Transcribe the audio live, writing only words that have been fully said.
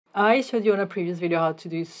I showed you on a previous video how to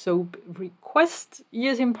do SOAP requests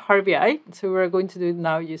using Power BI. So we're going to do it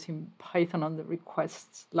now using Python on the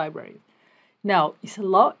requests library. Now, it's a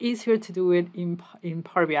lot easier to do it in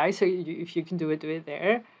Power BI. So if you can do it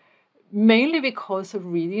there. Mainly because of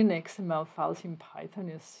reading XML files in Python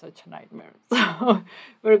is such a nightmare. So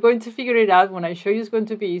we're going to figure it out. When I show you, it's going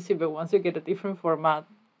to be easy. But once you get a different format,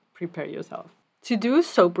 prepare yourself. To do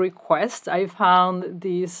SOAP requests, I found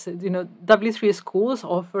these, W3 Schools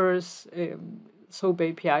offers SOAP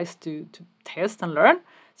APIs to test and learn.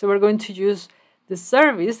 So we're going to use the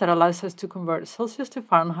service that allows us to convert Celsius to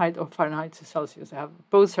Fahrenheit or Fahrenheit to Celsius. They have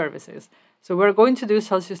both services. So we're going to do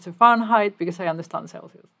Celsius to Fahrenheit because I understand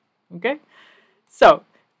Celsius. Okay? So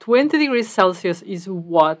 20 degrees Celsius is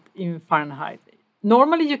what in Fahrenheit?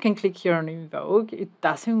 Normally you can click here on invoke. It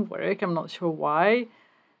doesn't work. I'm not sure why.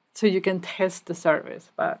 So you can test the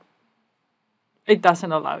service, but it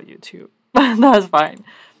doesn't allow you to. That's fine.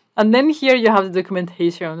 And then here you have the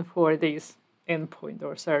documentation for this endpoint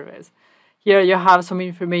or service. Here you have some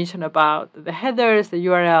information about the headers, the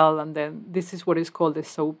URL, and then this is what is called the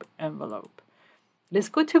SOAP envelope. Let's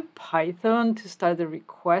go to Python to start the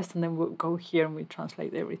request, and then we'll go here and we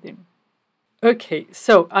translate everything. Okay,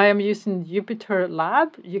 so I am using Jupyter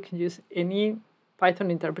Lab. You can use any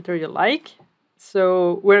Python interpreter you like.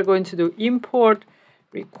 So we're going to do import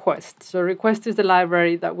request. So request is the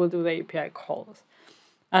library that will do the API calls.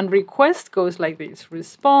 And request goes like this.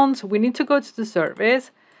 Response, we need to go to the service,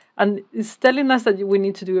 and it's telling us that we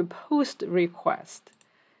need to do a post request.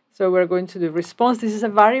 So we're going to do response. This is a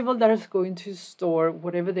variable that is going to store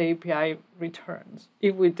whatever the API returns,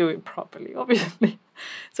 if we do it properly, obviously.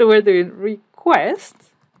 So we're doing request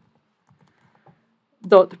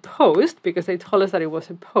dot post because they told us that it was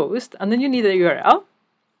a post, and then you need a URL.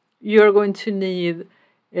 You're going to need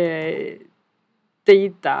a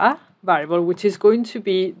data variable, which is going to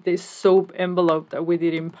be the SOAP envelope that we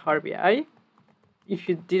did in Power BI. If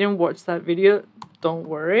you didn't watch that video, don't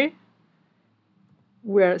worry.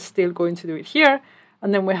 We're still going to do it here.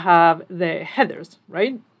 And then we have the headers,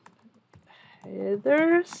 right?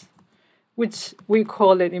 Headers, which we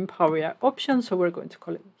call it in Power BI options. So we're going to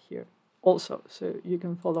call it here also, so you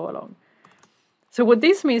can follow along. So what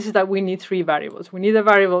this means is that we need three variables. We need a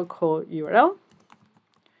variable called URL.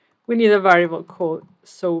 We need a variable called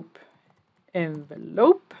SOAP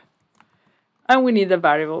envelope. And we need a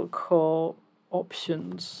variable called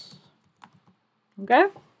options. Okay?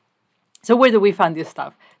 So where do we find this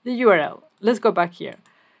stuff? The URL. Let's go back here.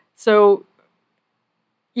 So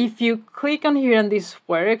if you click on here and this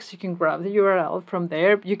works, you can grab the URL from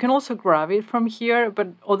there. You can also grab it from here, but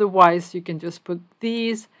otherwise you can just put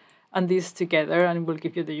these and these together and it will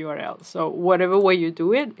give you the URL. So whatever way you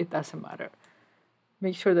do it, it doesn't matter.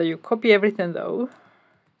 Make sure that you copy everything though.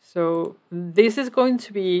 So this is going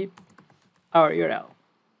to be our URL.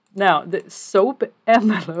 Now the SOAP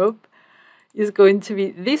envelope is going to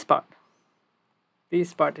be this part.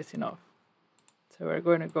 This part is enough. So we're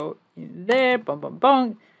going to go in there, boom, boom,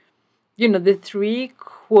 boom. You know, the three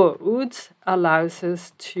quotes allows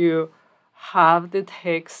us to have the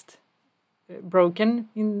text broken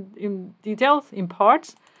in details, in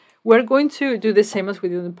parts. We're going to do the same as we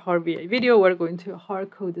did in the Power BI video. We're going to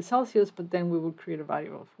hard code the Celsius, but then we will create a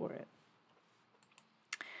variable for it.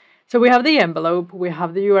 So we have the envelope, we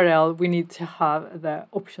have the URL, we need to have the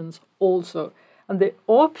options also. And the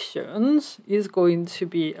options is going to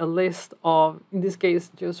be a list of, in this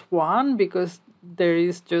case, just one, because there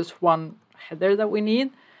is just one header that we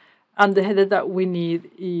need. And the header that we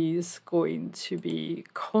need is going to be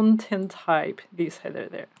content type, this header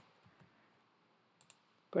there.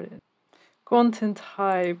 Put it. Content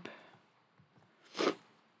type.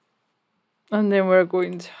 And then we're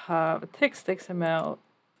going to have text XML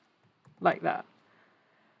like that.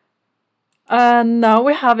 And now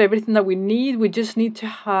we have everything that we need. We just need to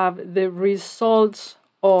have the results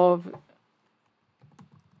of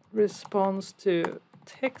response to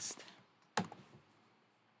text.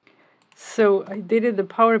 So I did it the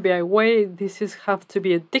Power BI way. This is have to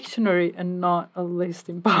be a dictionary and not a list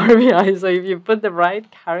in Power BI. So if you put the right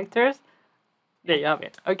characters, there you have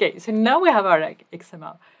it. Okay, so now we have our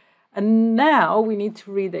XML. And now we need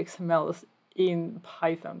to read XMLs in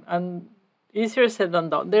Python. And easier said than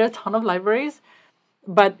done. There are a ton of libraries,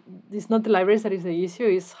 but it's not the libraries that is the issue,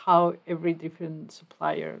 it's how every different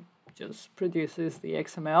supplier just produces the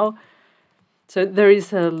XML. So there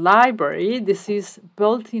is a library, this is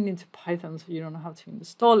built into Python, so you don't have to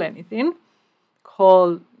install anything,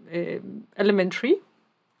 called Elementary.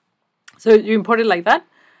 So you import it like that.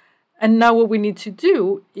 And now what we need to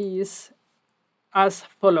do is as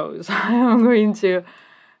follows. I'm going to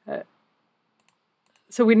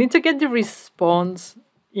So we need to get the response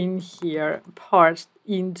in here parsed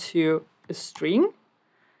into a string.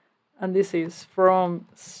 And this is from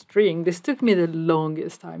string. This took me the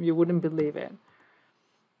longest time. You wouldn't believe it.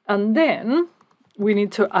 And then we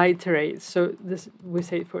need to iterate. So this we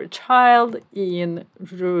say for a child in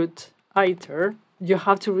root iter. You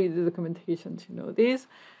have to read the documentation to know this.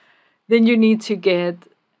 Then you need to get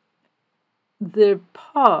the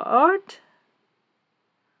part.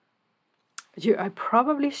 I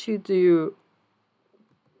probably should do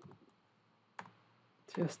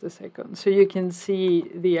just a second so you can see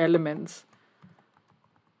the elements.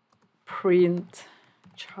 Print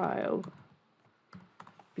child,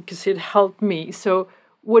 because it helped me. So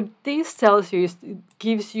what this tells you is it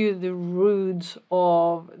gives you the roots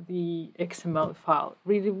of the XML file.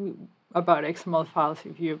 Really about XML files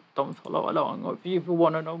if you don't follow along or if you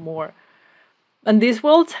want to know more. And this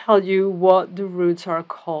will tell you what the roots are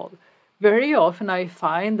called. Very often I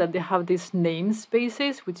find that they have these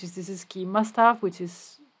namespaces, which is this schema stuff, which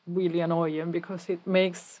is really annoying because it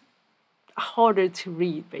makes harder to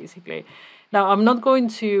read, basically. Now, I'm not going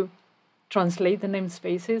to translate the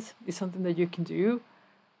namespaces. It's something that you can do.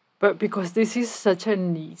 But because this is such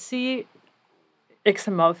an easy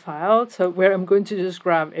XML file, so where I'm going to just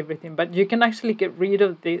grab everything. But you can actually get rid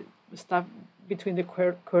of the stuff between the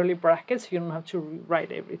curly brackets. So you don't have to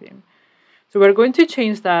rewrite everything. So we're going to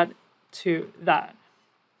change that to that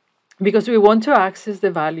because we want to access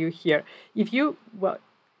the value here. If you, well,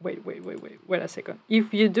 wait a second.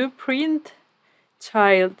 If you do print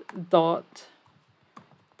child dot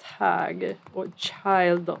tag or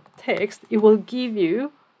child dot text, it will give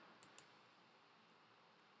you,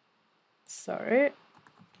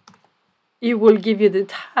 it will give you the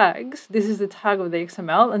tags. This is the tag of the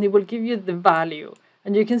XML, and it will give you the value.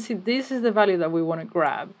 And you can see this is the value that we want to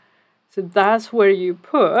grab. So that's where you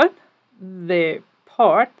put the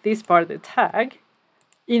part, this part, the tag,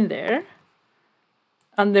 in there.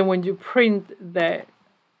 And then when you print the,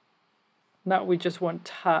 now we just want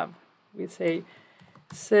tab. We say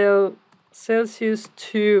Celsius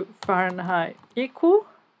to Fahrenheit equal,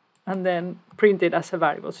 and then print it as a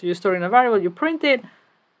variable. So you store in a variable, you print it,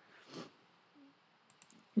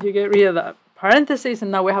 you get rid of that parentheses,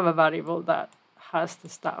 and now we have a variable that has the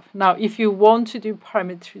stuff. Now, if you want to do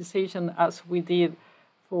parameterization as we did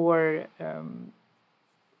for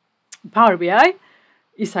Power BI,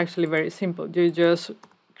 it's actually very simple. You just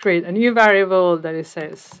create a new variable that it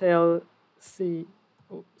says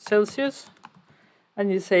Celsius,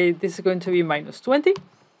 and you say this is going to be -20.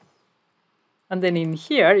 And then in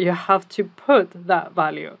here, you have to put that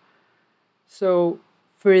value. So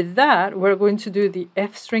for that, we're going to do the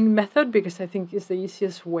fstring method because I think it's the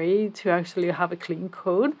easiest way to actually have a clean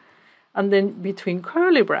code. And then between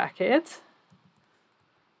curly brackets,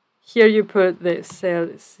 here you put the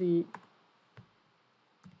Celsius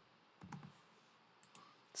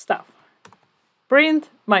stuff. Print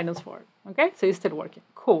 -4. Okay, so it's still working.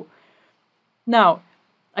 Cool. Now,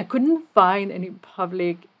 I couldn't find any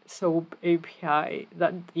public SOAP API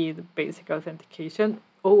that did basic authentication.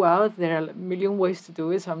 Oh wow, there are a million ways to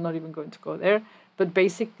do it, so I'm not even going to go there. But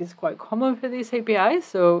basic is quite common for this API,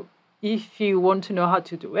 so if you want to know how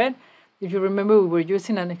to do it, if you remember, we were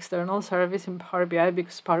using an external service in Power BI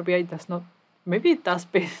because Power BI does not, maybe it does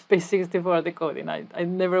base64 decoding. I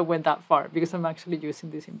never went that far because I'm actually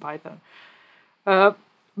using this in Python.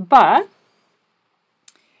 But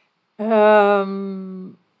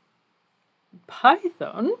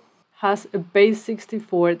Python has a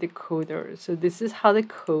base64 decoder. So this is how the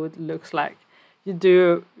code looks like. You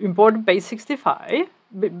do import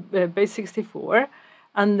base64,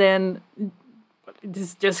 and then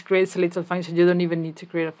this just creates a little function. You don't even need to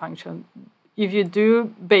create a function. If you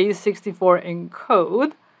do base64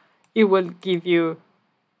 encode, it will give you,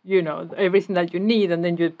 you know, everything that you need, and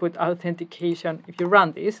then you put authentication. If you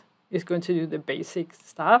run this, it's going to do the basic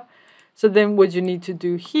stuff. So then what you need to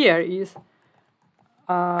do here is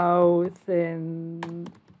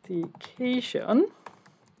authentication,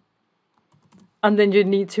 and then you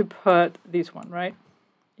need to put this one right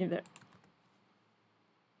in there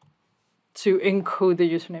to encode the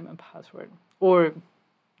username and password, or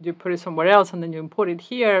you put it somewhere else and then you import it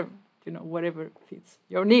here, you know, whatever fits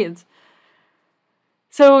your needs.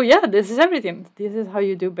 So yeah, this is everything. This is how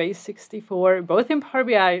you do base64, both in Power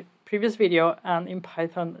BI previous video and in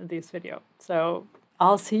Python this video. So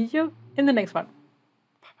I'll see you in the next one.